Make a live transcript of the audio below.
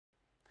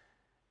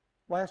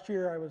Last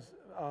year I was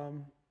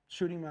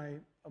shooting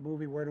a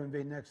movie, Where to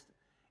Invade Next,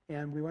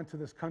 and we went to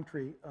this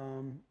country,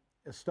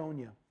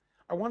 Estonia.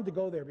 I wanted to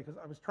go there because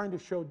I was trying to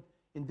show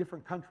in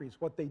different countries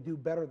what they do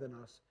better than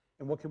us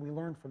and what can we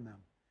learn from them.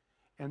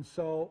 And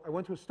so I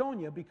went to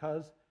Estonia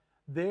because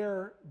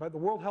there, the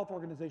World Health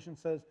Organization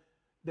says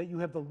that you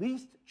have the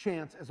least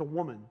chance as a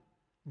woman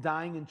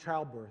dying in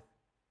childbirth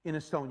in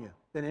Estonia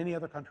than any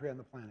other country on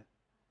the planet.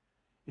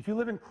 If you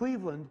live in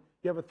Cleveland,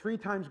 you have a 3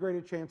 times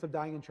greater chance of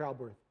dying in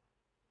childbirth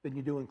than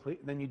you do in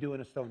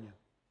Estonia.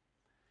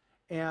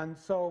 And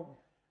so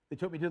they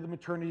took me to the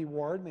maternity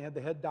ward, and they had the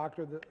head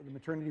doctor of the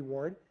maternity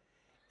ward,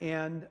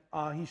 and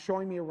he's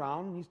showing me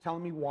around, and he's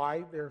telling me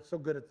why they're so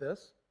good at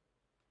this.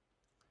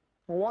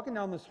 We're walking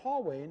down this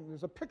hallway, and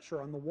there's a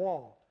picture on the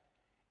wall.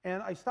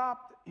 And I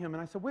stopped him,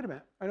 and I said, wait a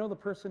minute, I know the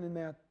person in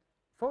that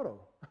photo.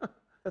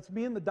 That's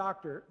me and the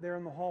doctor there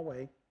in the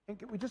hallway. And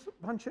can we just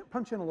punch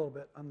in a little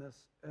bit on this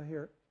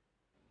here?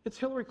 It's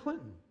Hillary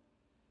Clinton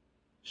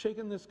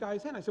shaking this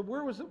guy's hand. I said,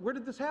 where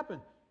did this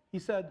happen? He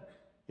said,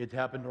 it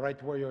happened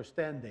right where you're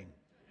standing.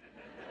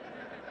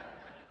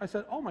 I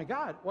said, oh my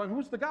God, well,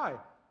 who's the guy?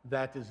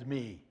 That is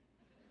me,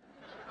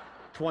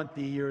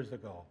 20 years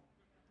ago.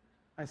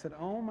 I said,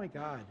 oh my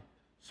God.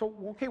 So,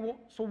 okay, well,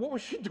 so what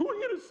was she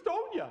doing in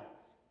Estonia?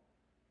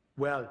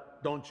 Well,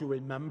 don't you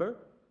remember?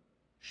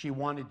 She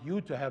wanted you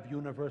to have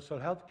universal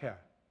health care.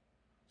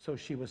 So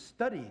she was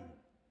studying.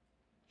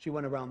 She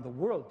went around the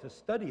world to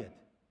study it.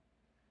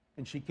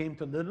 And she came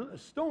to little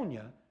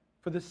Estonia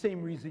for the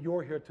same reason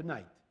you're here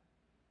tonight,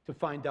 to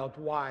find out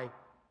why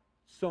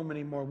so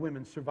many more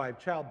women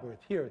survive childbirth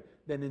here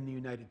than in the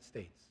United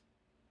States.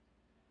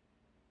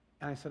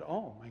 And I said,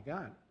 oh my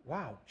God,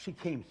 wow, she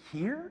came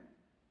here?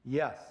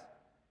 Yes.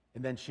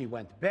 And then she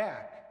went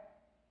back,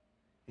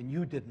 and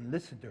you didn't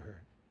listen to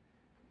her.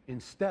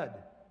 Instead,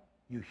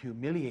 you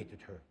humiliated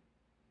her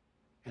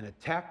and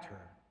attacked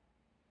her.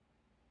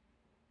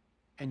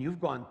 And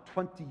you've gone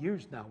 20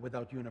 years now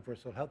without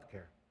universal health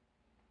care.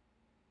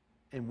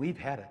 And we've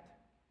had it.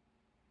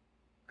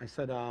 I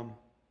said,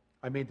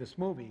 I made this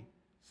movie,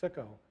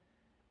 Sicko,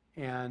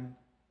 and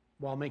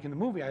while making the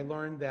movie, I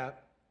learned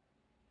that,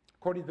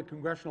 according to the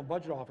Congressional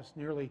Budget Office,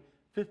 nearly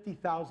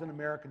 50,000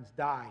 Americans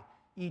die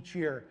each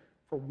year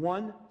for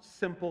one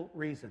simple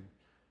reason.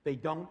 They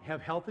don't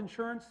have health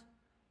insurance,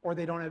 or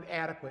they don't have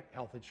adequate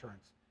health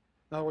insurance.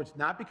 In other words,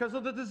 not because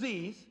of the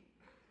disease,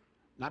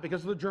 not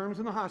because of the germs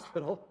in the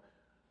hospital,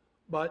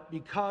 but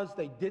because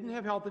they didn't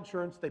have health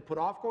insurance, they put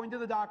off going to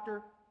the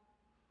doctor,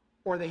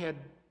 or they had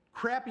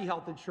crappy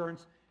health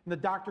insurance, and the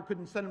doctor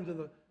couldn't send them to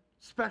the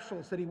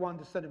specialist that he wanted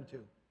to send them to.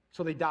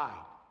 So they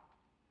died.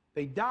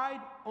 They died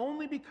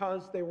only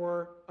because they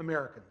were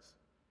Americans.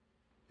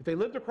 If they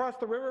lived across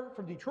the river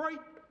from Detroit,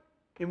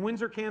 in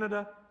Windsor,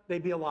 Canada,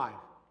 they'd be alive.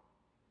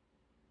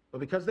 But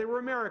because they were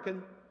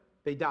American,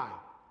 they died.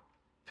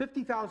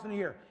 50,000 a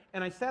year.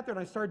 And I sat there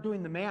and I started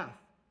doing the math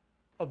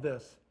of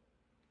this.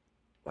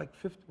 Like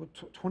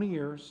 20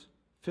 years,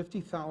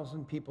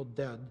 50,000 people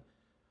dead.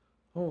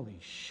 Holy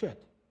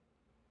shit.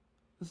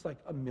 This is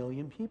like 1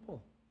 million people.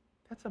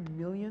 That's 1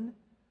 million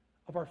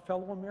of our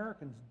fellow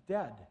Americans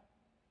dead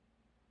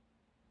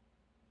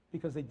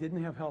because they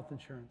didn't have health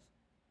insurance.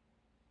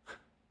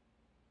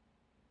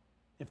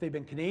 If they'd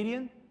been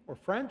Canadian or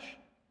French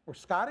or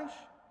Scottish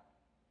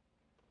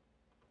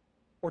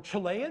or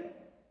Chilean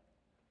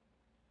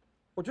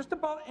or just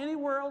about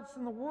anywhere else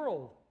in the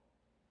world,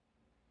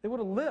 they would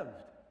have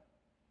lived.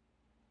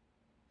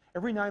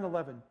 Every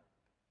 9/11,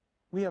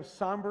 we have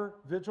somber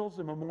vigils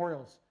and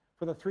memorials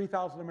for the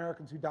 3,000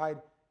 Americans who died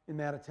in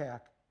that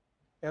attack,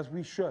 as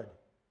we should.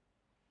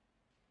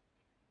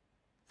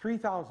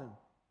 3,000.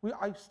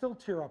 I still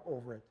tear up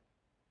over it.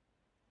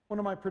 One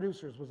of my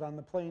producers was on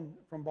the plane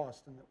from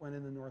Boston that went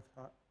in the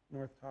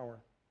North Tower.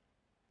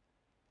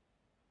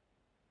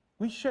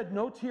 We shed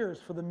no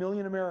tears for the 1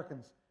 million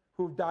Americans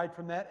who have died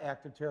from that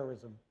act of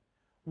terrorism.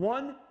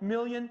 1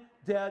 million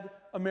dead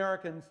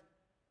Americans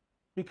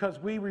because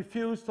we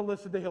refused to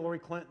listen to Hillary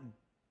Clinton.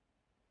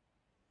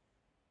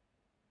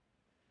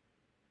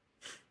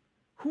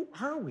 Who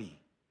are we?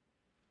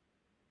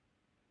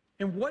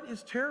 And what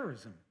is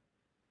terrorism?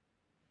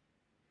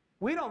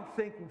 We don't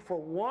think for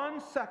 1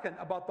 second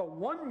about the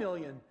 1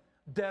 million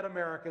dead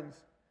Americans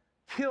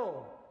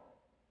killed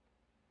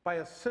by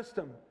a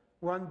system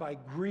run by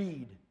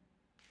greed.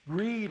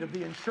 Greed of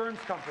the insurance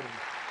companies.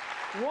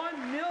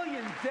 1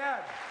 million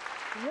dead.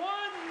 1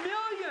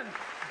 million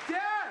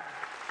dead.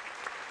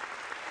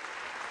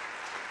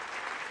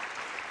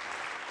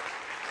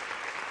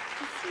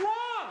 It's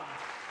wrong.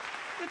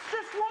 It's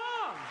just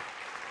wrong.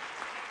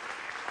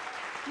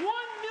 1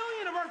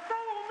 million of our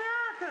fellow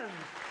Americans.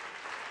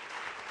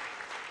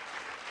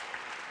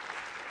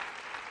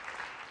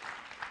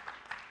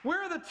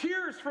 Where are the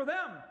tears for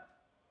them?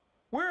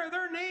 Where are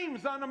their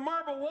names on the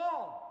marble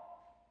wall?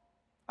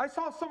 I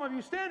saw some of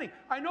you standing.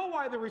 I know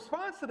why the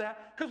response to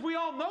that, because we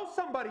all know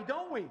somebody,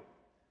 don't we?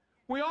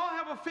 We all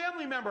have a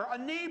family member, a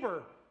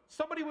neighbor,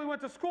 somebody we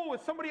went to school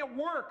with, somebody at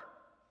work,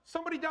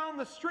 somebody down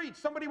the street,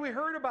 somebody we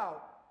heard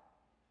about.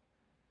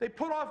 They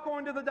put off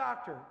going to the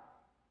doctor.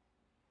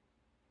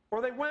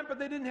 Or they went, but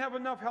they didn't have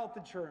enough health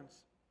insurance.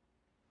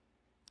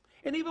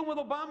 And even with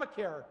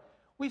Obamacare,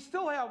 we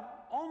still have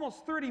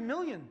almost 30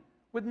 million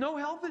with no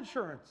health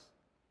insurance.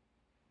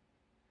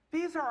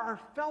 These are our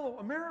fellow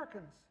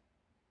Americans.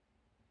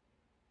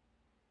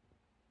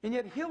 And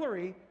yet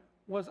Hillary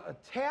was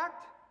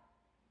attacked.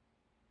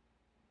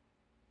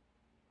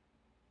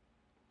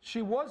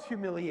 She was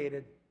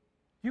humiliated.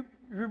 You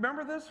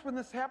remember this when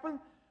this happened?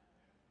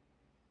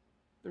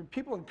 There were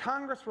people in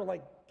Congress were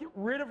like, get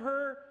rid of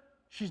her.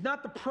 She's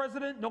not the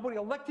president. Nobody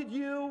elected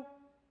you.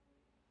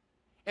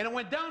 And it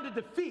went down to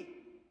defeat.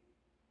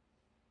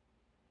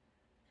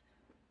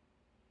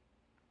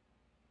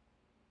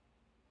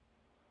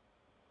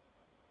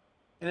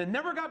 And it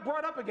never got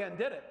brought up again,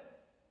 did it?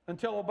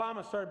 Until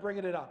Obama started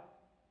bringing it up.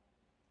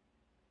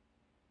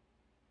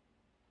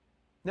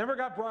 Never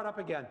got brought up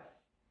again.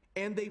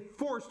 And they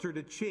forced her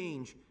to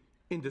change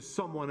into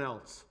someone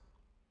else.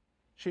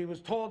 She was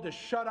told to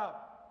shut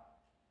up,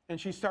 and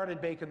she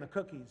started baking the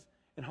cookies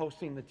and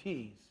hosting the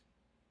teas.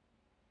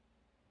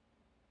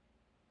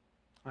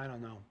 I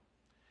don't know.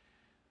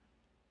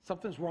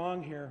 Something's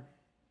wrong here.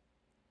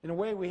 In a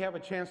way, we have a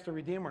chance to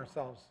redeem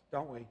ourselves,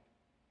 don't we,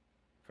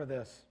 for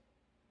this?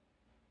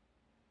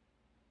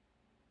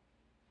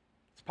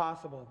 It's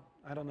possible.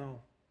 I don't know.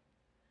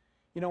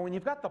 You know, when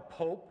you've got the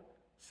Pope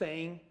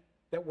saying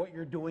that what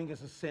you're doing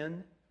is a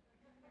sin,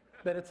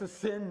 that it's a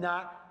sin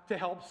not to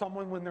help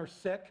someone when they're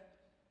sick,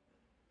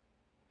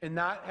 and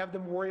not have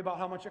them worry about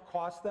how much it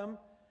costs them,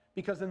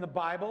 because in the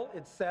Bible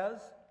it says,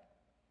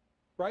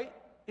 right?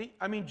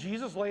 I mean,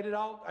 Jesus laid it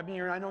out. I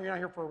mean, I know you're not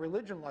here for a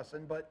religion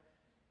lesson, but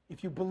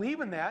if you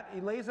believe in that,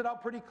 he lays it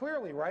out pretty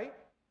clearly, right?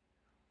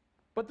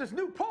 But this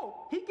new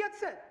Pope, he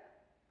gets it.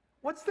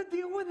 What's the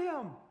deal with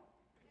him?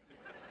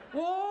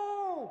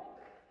 Whoa!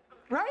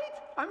 Right?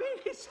 I mean,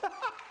 he's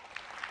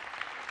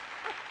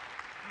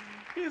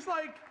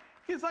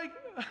like,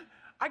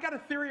 I got a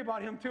theory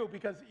about him too,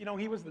 because, you know,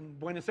 he was in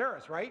Buenos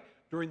Aires, right?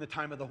 During the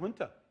time of the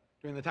junta,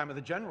 during the time of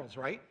the generals,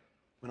 right?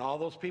 When all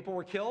those people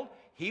were killed,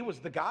 he was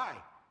the guy.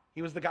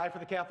 He was the guy for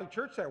the Catholic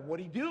Church there.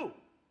 What'd he do?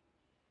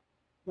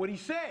 What'd he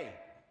say?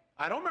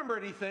 I don't remember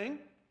anything.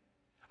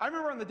 I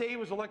remember on the day he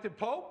was elected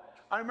Pope,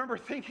 I remember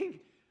thinking,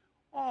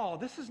 oh,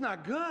 this is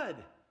not good.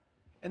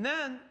 And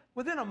then,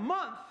 within a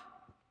month,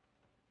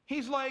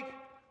 he's like,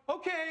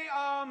 okay,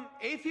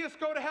 atheists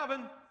go to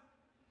heaven.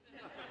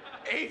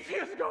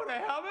 Atheists go to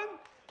heaven?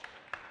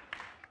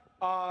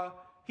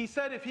 He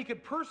said if he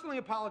could personally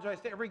apologize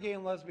to every gay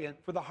and lesbian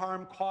for the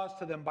harm caused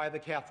to them by the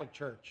Catholic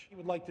Church, he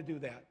would like to do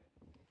that.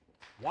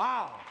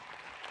 Wow.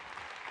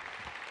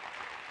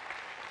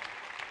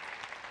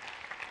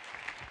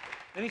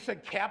 And he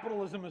said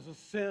capitalism is a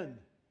sin.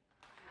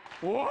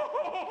 Whoa!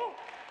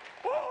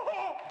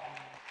 Oh!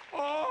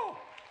 Oh!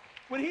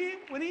 When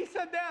he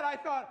said that, I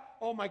thought,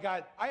 oh my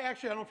God. I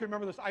don't know if you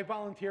remember this, I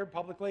volunteered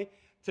publicly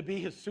to be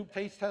his soup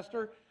taste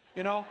tester.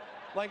 You know,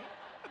 like,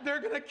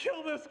 they're going to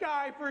kill this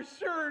guy for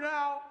sure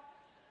now.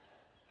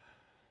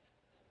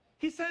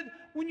 He said,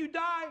 when you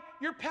die,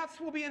 your pets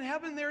will be in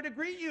heaven there to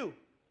greet you.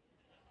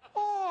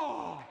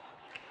 Oh!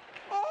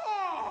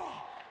 Oh!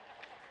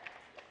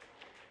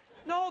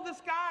 No,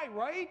 this guy,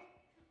 right?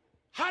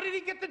 How did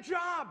he get the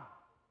job?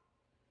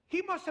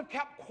 He must have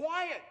kept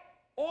quiet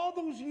all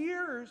those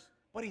years,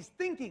 but he's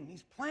thinking,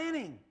 he's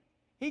planning.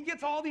 He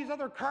gets all these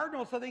other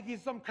cardinals to think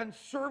he's some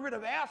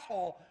conservative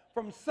asshole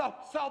from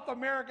South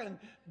American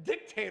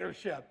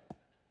dictatorship.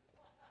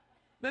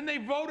 Then they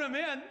vote him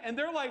in, and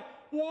they're like,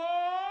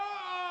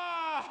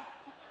 whoa!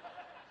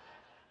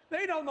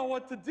 They don't know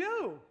what to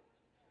do.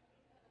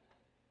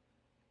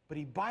 But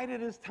he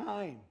bided his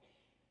time.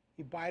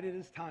 He bided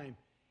his time.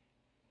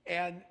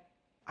 And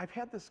I've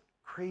had this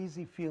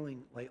crazy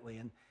feeling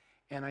lately,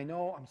 and I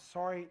know I'm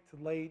sorry to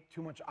lay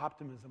too much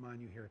optimism on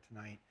you here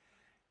tonight.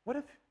 What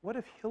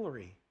if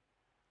Hillary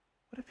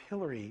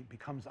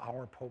becomes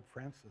our Pope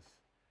Francis?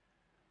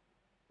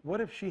 What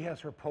if she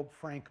has her Pope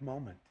Frank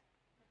moment?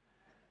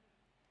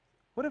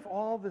 What if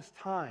all this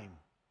time,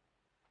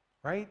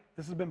 right?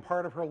 This has been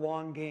part of her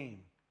long game.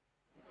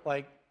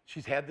 Like,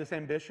 she's had this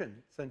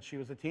ambition since she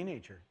was a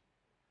teenager.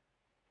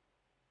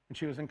 When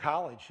she was in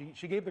college,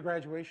 she gave the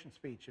graduation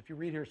speech. If you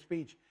read her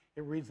speech,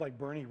 it reads like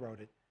Bernie wrote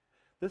it.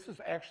 This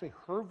is actually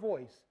her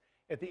voice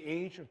at the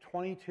age of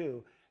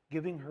 22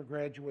 giving her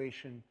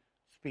graduation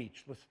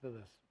speech. Listen to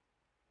this.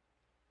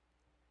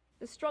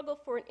 The struggle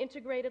for an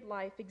integrated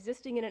life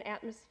existing in an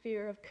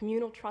atmosphere of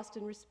communal trust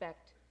and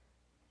respect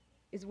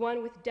is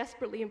one with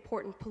desperately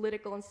important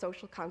political and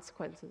social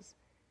consequences.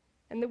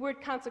 And the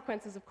word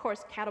consequences, of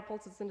course,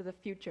 catapults us into the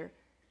future.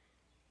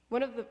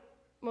 One of the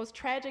most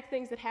tragic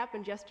things that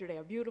happened yesterday,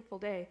 a beautiful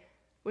day,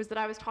 was that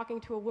I was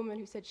talking to a woman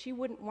who said she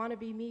wouldn't want to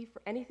be me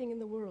for anything in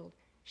the world.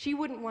 She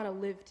wouldn't want to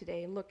live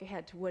today and look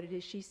ahead to what it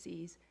is she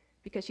sees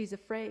because she's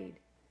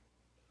afraid.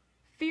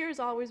 Fear is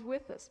always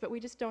with us, but we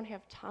just don't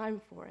have time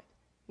for it.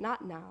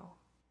 Not now.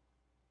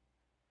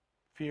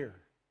 Fear.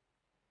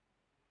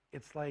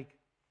 It's like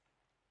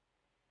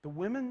the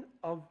women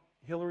of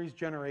Hillary's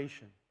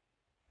generation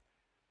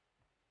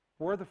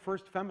were the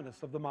first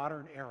feminists of the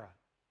modern era.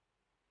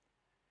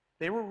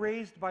 They were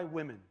raised by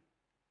women.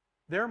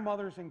 Their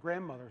mothers and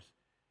grandmothers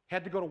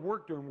had to go to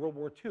work during World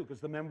War II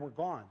because the men were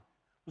gone.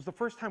 It was the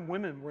first time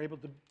women were able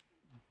to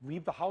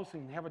leave the house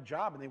and have a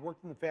job, and they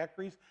worked in the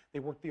factories, they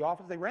worked the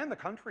office, they ran the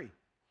country.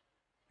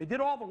 They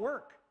did all the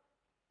work.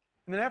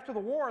 And then after the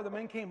war, the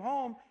men came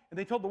home, and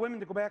they told the women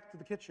to go back to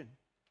the kitchen.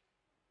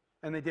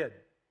 And they did,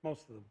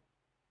 most of them.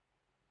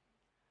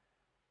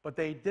 But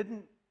they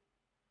didn't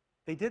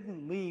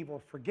leave or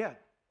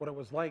forget what it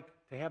was like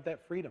to have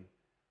that freedom,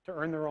 to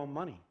earn their own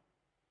money.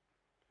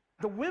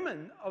 The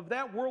women of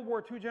that World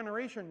War II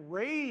generation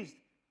raised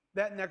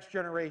that next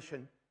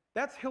generation.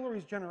 That's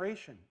Hillary's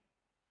generation.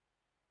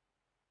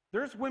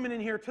 There's women in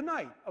here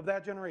tonight of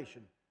that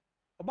generation,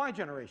 of my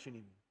generation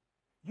even.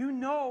 You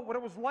know what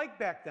it was like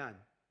back then.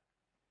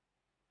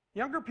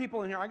 Younger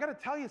people in here, I got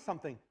to tell you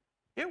something.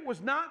 It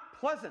was not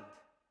pleasant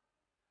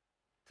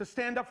to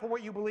stand up for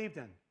what you believed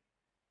in.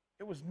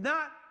 It was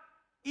not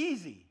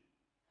easy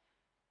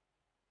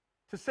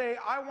to say,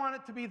 I want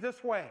it to be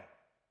this way.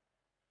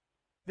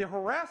 The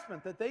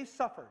harassment that they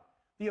suffered,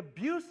 the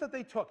abuse that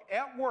they took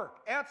at work,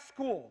 at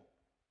school,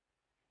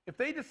 if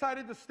they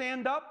decided to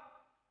stand up,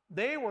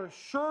 they were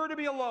sure to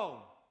be alone.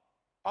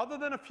 Other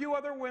than a few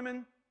other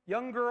women,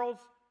 young girls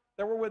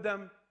that were with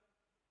them.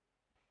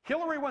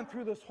 Hillary went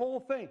through this whole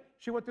thing.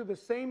 She went through the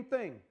same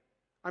thing.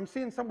 I'm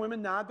seeing some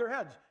women nod their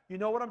heads. You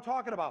know what I'm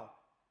talking about.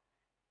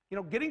 You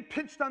know, getting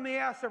pinched on the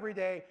ass every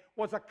day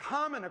was a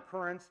common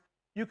occurrence.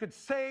 You could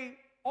say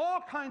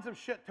all kinds of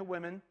shit to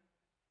women.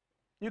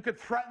 You could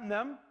threaten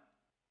them.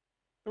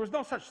 There was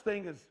no such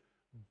thing as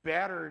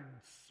battered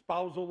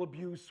spousal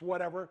abuse,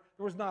 whatever.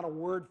 There was not a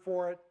word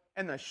for it.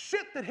 And the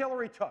shit that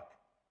Hillary took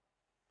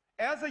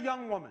as a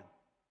young woman,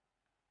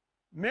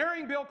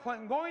 marrying Bill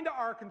Clinton, going to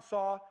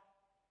Arkansas,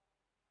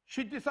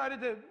 she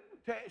decided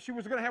she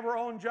was going to have her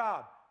own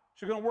job.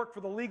 She was going to work for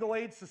the Legal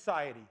Aid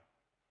Society,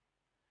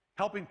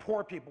 helping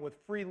poor people with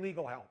free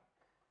legal help.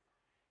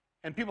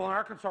 And people in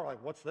Arkansas are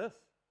like, what's this?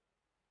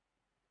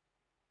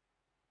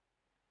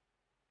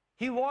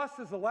 He lost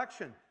his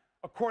election,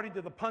 according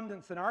to the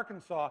pundits in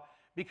Arkansas,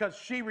 because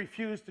she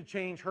refused to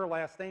change her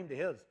last name to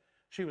his.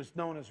 She was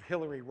known as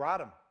Hillary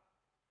Rodham.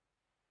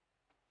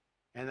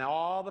 And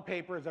all the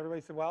papers,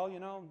 everybody said, well, you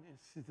know,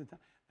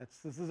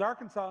 this is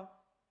Arkansas.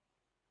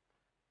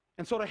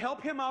 And so to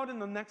help him out in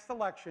the next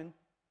election,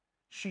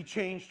 she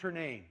changed her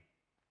name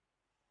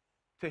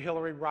to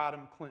Hillary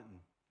Rodham Clinton.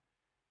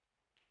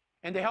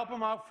 And to help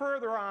him out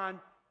further on,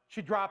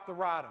 she dropped the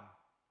Rodham.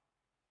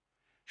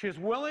 She is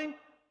willing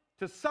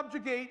to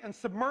subjugate and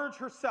submerge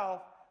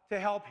herself to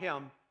help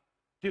him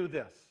do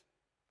this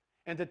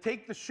and to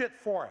take the shit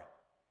for it.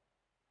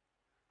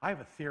 I have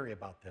a theory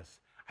about this.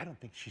 I don't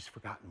think she's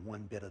forgotten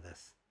one bit of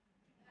this.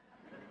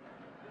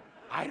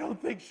 I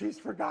don't think she's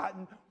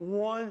forgotten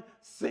one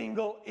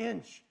single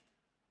inch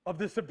of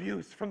this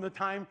abuse from the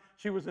time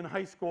she was in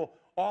high school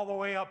all the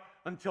way up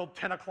until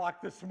 10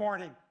 o'clock this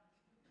morning.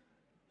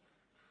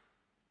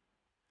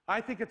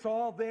 I think it's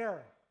all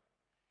there.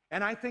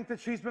 And I think that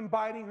she's been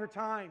biding her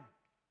time.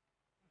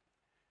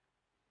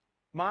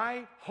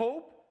 My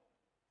hope,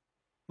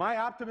 my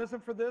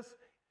optimism for this,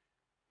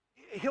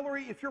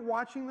 Hillary, if you're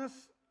watching this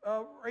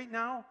right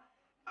now,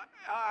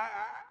 I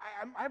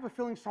have a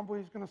feeling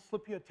somebody's going to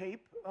slip you a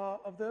tape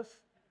of this.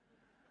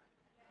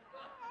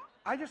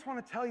 I just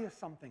want to tell you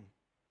something.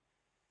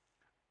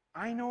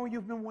 I know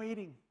you've been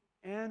waiting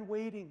and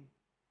waiting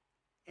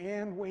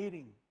and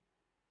waiting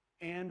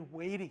and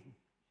waiting,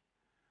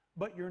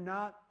 but you're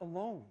not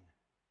alone.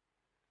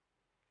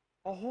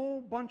 A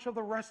whole bunch of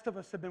the rest of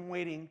us have been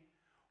waiting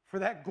for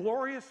that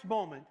glorious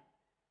moment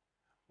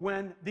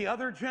when the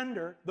other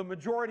gender, the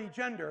majority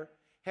gender,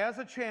 has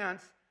a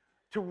chance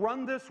to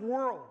run this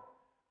world,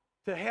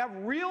 to have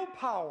real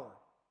power,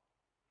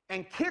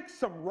 and kick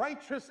some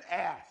righteous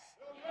ass.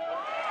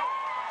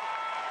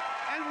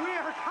 And we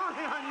are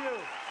counting on you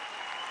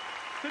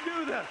to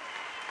do this.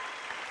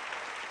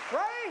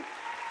 Right?